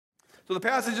So the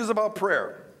passage is about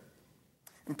prayer.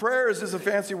 And prayer is just a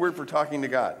fancy word for talking to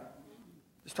God.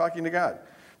 Just talking to God.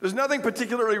 There's nothing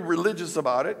particularly religious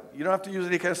about it. You don't have to use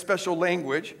any kind of special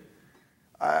language.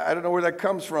 I don't know where that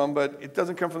comes from, but it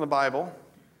doesn't come from the Bible.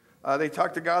 They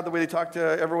talk to God the way they talk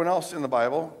to everyone else in the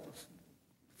Bible.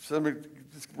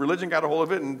 Religion got a hold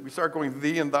of it, and we start going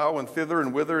thee and thou and thither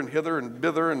and whither and hither and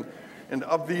bither and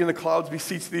of thee in the clouds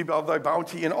beseech thee of thy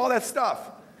bounty and all that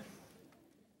stuff.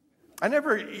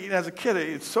 As a kid,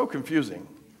 it's so confusing.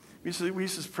 We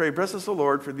used to pray, bless us, O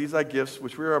Lord, for these thy gifts,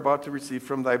 which we are about to receive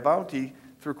from thy bounty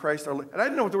through Christ our Lord. And I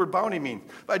didn't know what the word bounty means.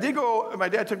 But I did go, my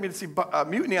dad took me to see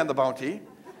Mutiny on the Bounty.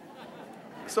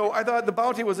 So I thought the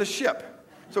bounty was a ship.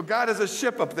 So God has a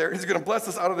ship up there. He's going to bless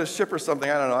us out of this ship or something.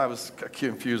 I don't know. I was a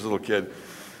confused little kid.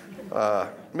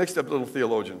 Mixed up little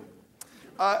theologian.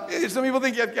 Some people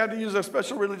think you have to use a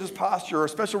special religious posture or a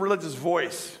special religious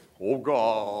voice. Oh,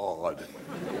 God.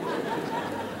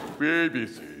 Baby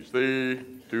sees thee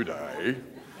today.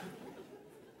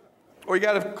 Or you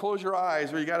got to close your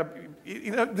eyes, or you got to,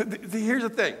 here's the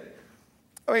thing.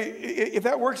 I mean, if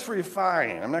that works for you,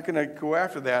 fine. I'm not going to go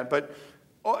after that. But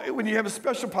when you have a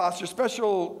special posture,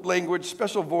 special language,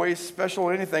 special voice,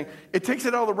 special anything, it takes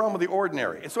it out of the realm of the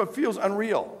ordinary. And so it feels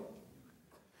unreal.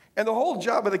 And the whole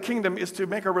job of the kingdom is to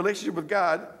make our relationship with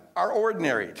God our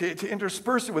ordinary, to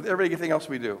intersperse it with everything else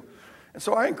we do. And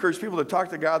so I encourage people to talk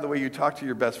to God the way you talk to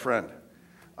your best friend.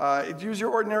 Use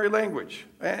your ordinary language.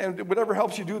 And whatever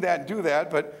helps you do that,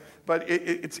 But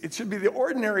it should be the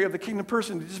ordinary of the kingdom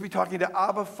person to just be talking to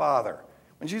Abba, Father.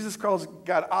 When Jesus calls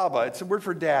God Abba, it's a word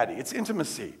for daddy. It's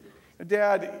intimacy.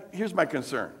 Dad, here's my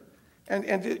concern.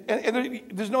 And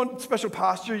there's no special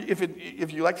posture.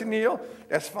 If you like to kneel,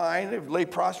 that's fine. If you lay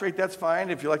prostrate, that's fine.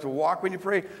 If you like to walk when you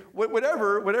pray,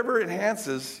 whatever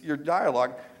enhances your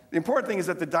dialogue. The important thing is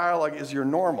that the dialogue is your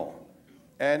normal.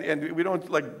 And we don't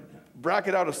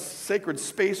bracket out a sacred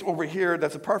space over here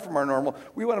that's apart from our normal.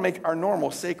 We want to make our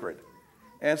normal sacred.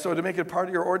 And so to make it part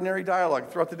of your ordinary dialogue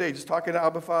throughout the day, just talking to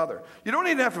Abba Father. You don't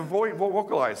even have to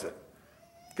vocalize it,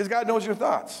 because God knows your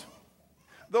thoughts.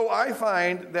 Though I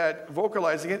find that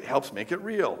vocalizing it helps make it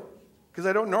real, because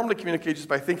I don't normally communicate just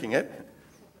by thinking it.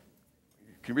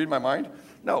 Can you read my mind?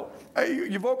 No.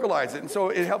 You vocalize it, and so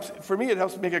it helps. For me, it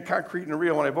helps make it concrete and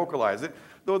real when I vocalize it,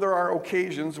 though there are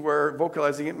occasions where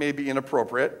vocalizing it may be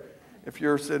inappropriate. If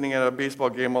you're sitting at a baseball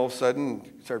game all of a sudden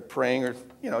and start praying, or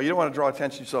you don't want to draw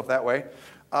attention to yourself that way.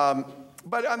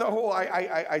 But on the whole,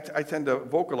 I tend to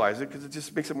vocalize it because it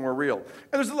just makes it more real. And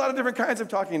there's a lot of different kinds of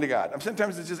talking to God.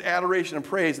 Sometimes it's just adoration and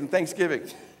praise and thanksgiving.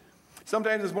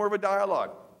 Sometimes it's more of a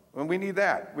dialogue. When we need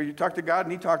that, where you talk to God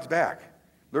and He talks back.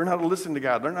 Learn how to listen to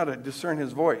God. Learn how to discern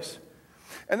His voice.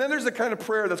 And then there's the kind of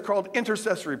prayer that's called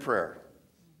intercessory prayer.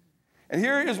 And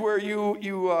here is where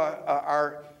you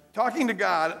are talking to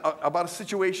God about a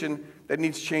situation that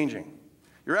needs changing.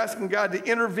 You're asking God to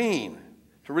intervene,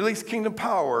 to release kingdom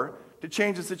power to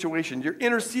change the situation. You're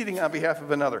interceding on behalf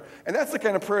of another. And that's the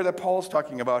kind of prayer that Paul's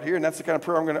talking about here, and that's the kind of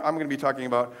prayer I'm going to be talking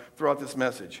about throughout this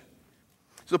message.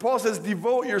 So Paul says,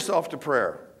 devote yourself to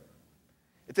prayer.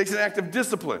 It takes an act of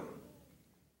discipline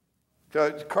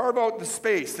to carve out the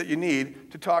space that you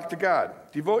need to talk to God.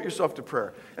 Devote yourself to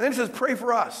prayer. And then he says, pray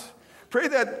for us. Pray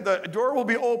that the door will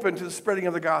be open to the spreading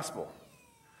of the gospel.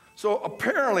 So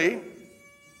apparently,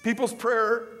 people's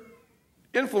prayer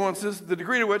influences the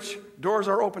degree to which doors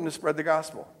are open to spread the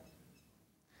gospel.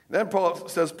 Then Paul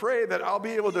says, pray that I'll be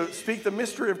able to speak the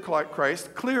mystery of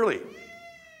Christ clearly.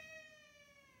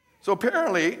 So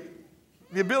apparently,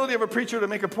 the ability of a preacher to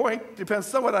make a point depends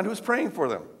somewhat on who's praying for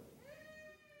them.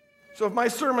 So if my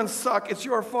sermons suck, it's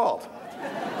your fault.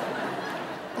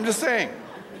 I'm just saying.